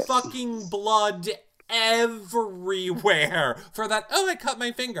is fucking blood everywhere for that. Oh, I cut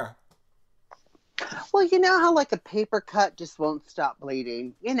my finger. Well, you know how like a paper cut just won't stop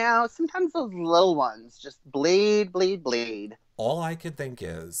bleeding? You know, sometimes those little ones just bleed, bleed, bleed. All I could think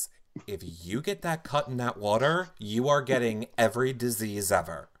is, if you get that cut in that water, you are getting every disease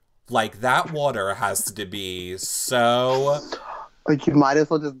ever. Like, that water has to be so... Like, you might as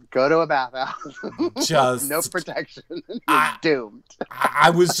well just go to a bathhouse. Just... no protection. You're doomed. I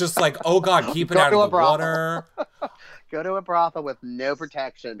was just like, oh God, keep it out of the water. Go to a brothel with no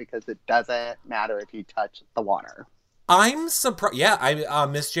protection because it doesn't matter if you touch the water. I'm surprised. Yeah,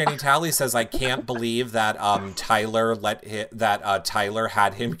 Miss Jenny Talley says, I can't believe that Tyler Tyler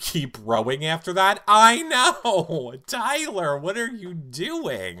had him keep rowing after that. I know, Tyler, what are you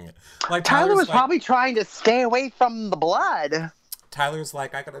doing? Like Tyler was probably trying to stay away from the blood. Tyler's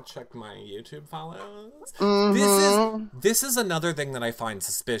like, I gotta check my YouTube follows. Mm-hmm. This is another thing that I find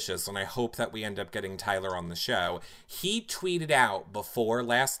suspicious, and I hope that we end up getting Tyler on the show. He tweeted out before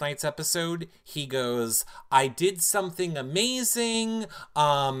last night's episode, he goes, I did something amazing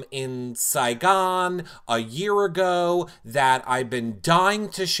in Saigon a year ago that I've been dying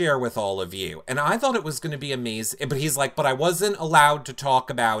to share with all of you. And I thought it was going to be amazing, but he's like, but I wasn't allowed to talk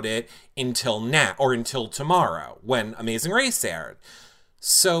about it until now, or until tomorrow, when Amazing Race aired.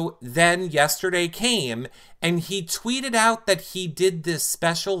 So then yesterday came, and he tweeted out that he did this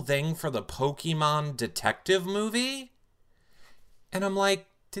special thing for the Pokemon detective movie. And I'm like,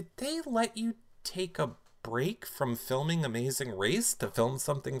 did they let you take a break from filming Amazing Race to film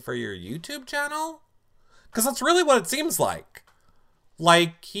something for your YouTube channel? Because that's really what it seems like.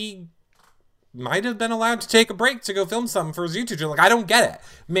 Like, he might have been allowed to take a break to go film something for his YouTube channel. Like, I don't get it.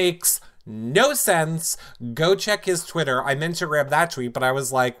 Makes no sense. Go check his Twitter. I meant to grab that tweet, but I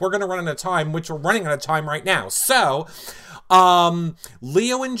was like, we're going to run out of time, which we're running out of time right now. So,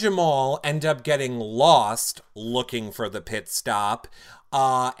 Leo and Jamal end up getting lost looking for the pit stop.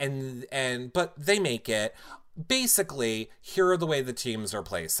 But they make it. Basically, here are the way the teams are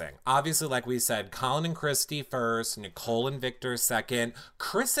placing. Obviously, like we said, Colin and Christy first, Nicole and Victor second.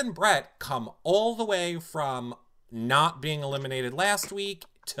 Chris and Brett come all the way from not being eliminated last week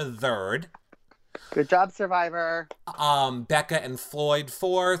to third. Good job, Survivor. Becca and Floyd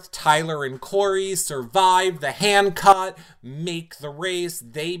fourth. Tyler and Corey survive the hand cut, make the race.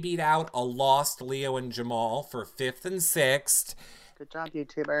 They beat out a lost Leo and Jamal for fifth and sixth. Good job,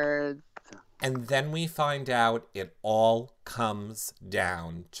 YouTubers. And then we find out it all comes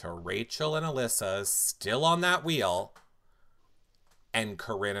down to Rachel and Alyssa still on that wheel, and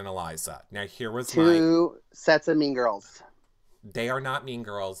Corinne and Eliza. Now, here was two sets of mean girls. They are not mean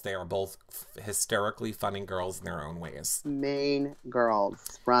girls. They are both hysterically funny girls in their own ways. Mean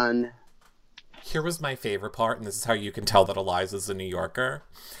girls. Run. Here was my favorite part, and this is how you can tell that Eliza's a New Yorker.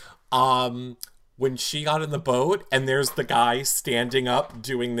 When she got in the boat and there's the guy standing up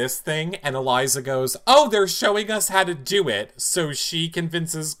doing this thing, and Eliza goes, oh, they're showing us how to do it. So she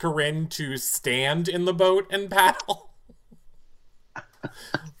convinces Corinne to stand in the boat and paddle.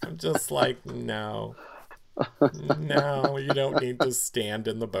 I'm just like, no. No, you don't need to stand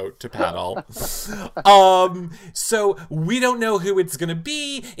in the boat to paddle. So we don't know who it's gonna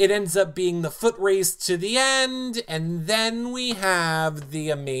be. It ends up being the foot race to the end, and then we have the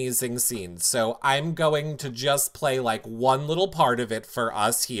amazing scenes. So I'm going to just play like one little part of it for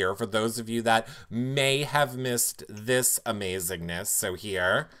us here, for those of you that may have missed this amazingness. So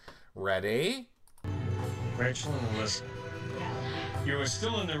here, ready? Rachel and Alyssa, you are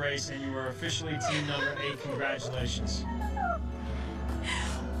still in the race and you are officially team number 8. Congratulations.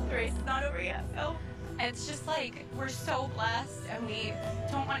 The race is not over yet, Phil. It's just like, we're so blessed and we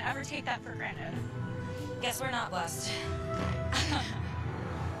don't want to ever take that for granted. Guess we're not blessed.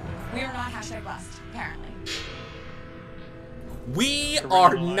 We are not #blessed, apparently. We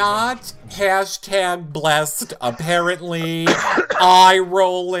are not #blessed, apparently. Eye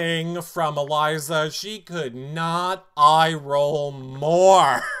rolling from Eliza. She could not eye roll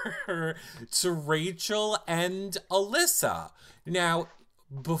more to Rachel and Alyssa. Now,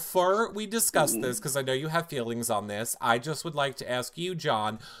 before we discuss this, because I know you have feelings on this, I just would like to ask you,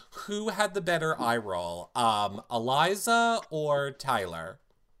 John, who had the better eye roll? Eliza or Tyler?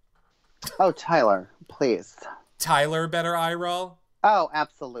 Oh, Tyler, please. Tyler better eye roll? Oh,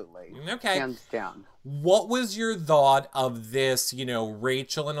 absolutely. Okay. Hands down. What was your thought of this,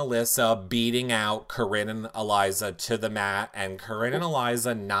 Rachel and Alyssa beating out Corinne and Eliza to the mat and Corinne and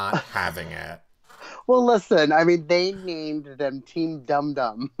Eliza not having it? Well, listen, I mean, they named them Team Dum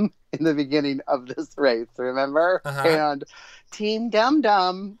Dum in the beginning of this race, remember? Uh-huh. And Team Dum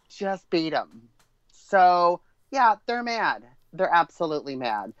Dum just beat them. So, yeah, they're mad. They're absolutely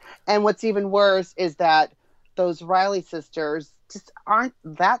mad. And what's even worse is that those Riley sisters just aren't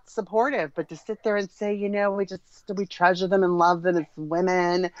that supportive, but to sit there and say, we treasure them and love them as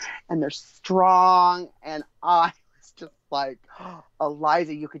women, and they're strong. And I was just like,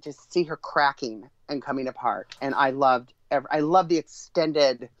 Eliza, you could just see her cracking and coming apart. And I love the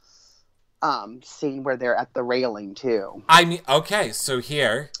extended scene where they're at the railing too. I mean, okay, so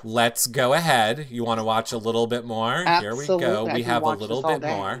here, let's go ahead. You want to watch a little bit more? Absolutely. Here we go. We have a watch little this all bit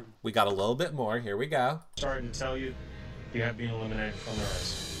day. more. We got a little bit more. Here we go. Sorry to tell you, you have been eliminated from the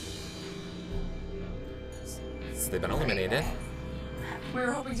race. So they've been eliminated. We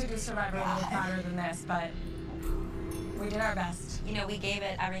were hoping to do Survivor a little better than this, but we did our best. We gave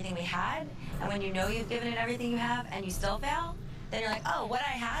it everything we had, and when you know you've given it everything you have and you still fail, then you're like, oh, what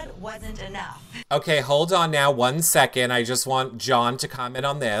I had wasn't enough. Okay, hold on now 1 second. I just want John to comment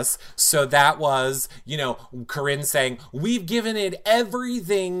on this. So that was, Corinne saying, we've given it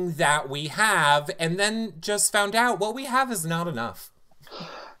everything that we have, and then just found out what we have is not enough.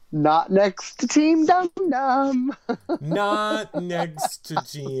 Not next to Team Dum Dum. Not next to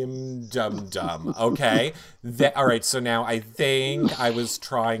Team Dum Dum. Okay. All right. So now I think I was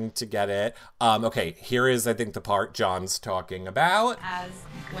trying to get it. Okay. Here is, I think, the part John's talking about. As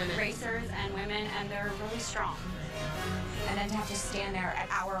women racers and women, and they're really strong. And then to have to stand there at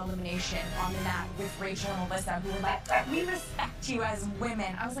our elimination on the mat with Rachel and Alyssa, who were like, we respect you as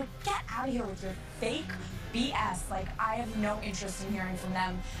women. I was like, get out of here with your fake BS. Like, I have no interest in hearing from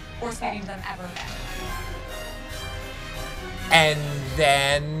them or speaking to them ever again. And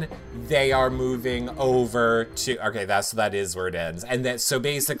then they are moving over to, okay, that is where it ends. And that, so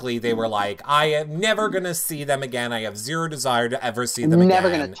basically they were like, I am never going to see them again. I have zero desire to ever see them again. Never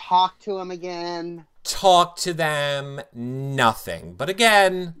going to talk to them again. Talk to them, nothing. But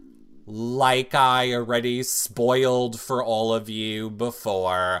again, like I already spoiled for all of you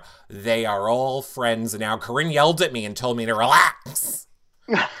before, they are all friends. And now Corinne yelled at me and told me to relax.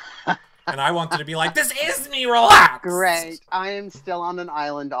 And I wanted to be like, this is me, relax. Great. I am still on an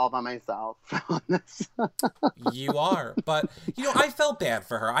island all by myself on this. You are. But, I felt bad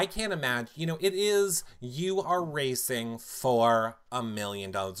for her. I can't imagine. It is, you are racing for $1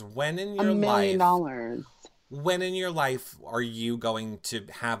 million. When in your life... $1 million. When in your life are you going to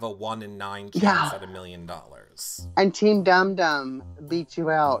have a 1 in 9 chance at $1 million? And Team Dum Dum beat you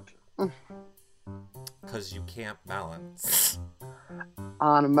out. Because you can't balance.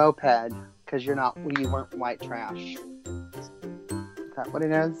 On a moped, because you weren't white trash. Is that what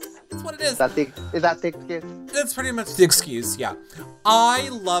it is? That's what it is. Is that the excuse? That's pretty much the excuse, yeah. I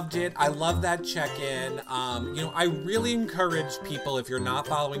loved it. I love that check-in. I really encourage people, if you're not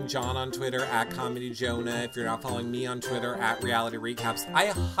following John on Twitter, @ComedyJonah, if you're not following me on Twitter, @RealityRecaps, I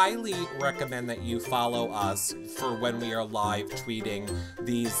highly recommend that you follow us for when we are live tweeting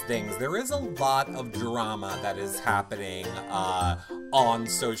these things. There is a lot of drama that is happening on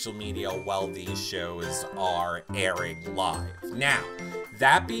social media while these shows are airing live. Now,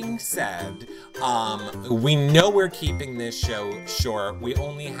 that being said, we know we're keeping this show short. We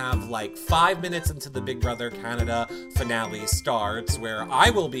only have like 5 minutes until the Big Brother Canada finale starts, where I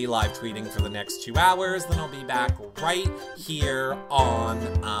will be live tweeting for the next 2 hours. Then I'll be back right here on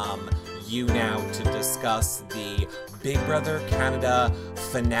YouNow to discuss the Big Brother Canada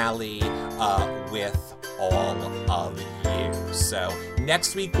finale with all of you. So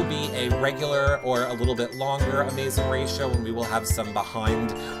next week will be a regular or a little bit longer Amazing Race show, and we will have some behind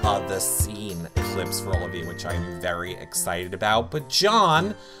the scene clips for all of you, which I'm very excited about. But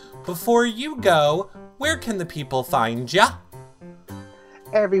John, before you go, where can the people find ya?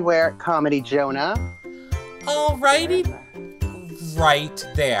 Everywhere at Comedy Jonah. Alrighty. Right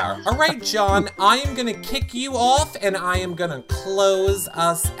there. All right, John, I am going to kick you off and I am going to close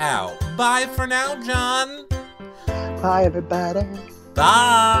us out. Bye for now, John. Bye, everybody.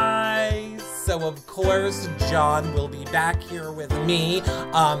 Bye. So, of course, John will be back here with me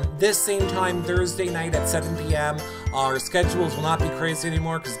this same time Thursday night at 7 p.m. Our schedules will not be crazy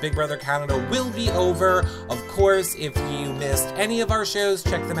anymore because Big Brother Canada will be over. Of course, if you missed any of our shows,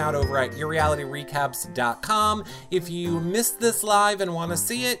 check them out over at yourrealityrecaps.com. If you missed this live and want to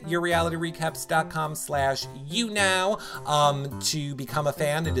see it, yourrealityrecaps.com/YouNow. To become a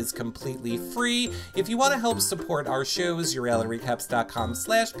fan, it is completely free. If you want to help support our shows,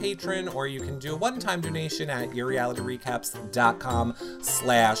 yourrealityrecaps.com/patron, or you can do a one-time donation at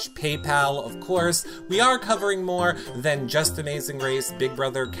yourrealityrecaps.com/PayPal. Of course, we are covering more than just Amazing Race, Big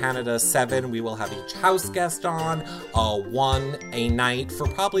Brother Canada 7. We will have each house guest on, one a night for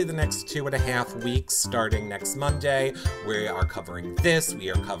probably the next 2.5 weeks, starting next Monday. We are covering this,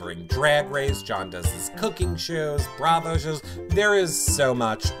 we are covering Drag Race, John does his cooking shows, Bravo shows. There is so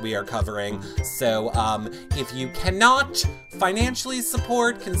much we are covering. So if you cannot financially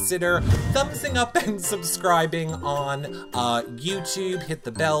support, consider thumbsing up and subscribing on YouTube. Hit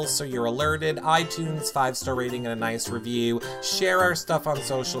the bell so you're alerted. iTunes, 5-star rating and a nice review. Share our stuff on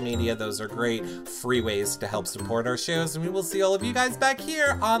social media. Those are great free ways to help support our shows. And we will see all of you guys back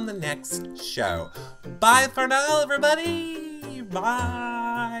here on the next show. Bye for now, everybody. Bye.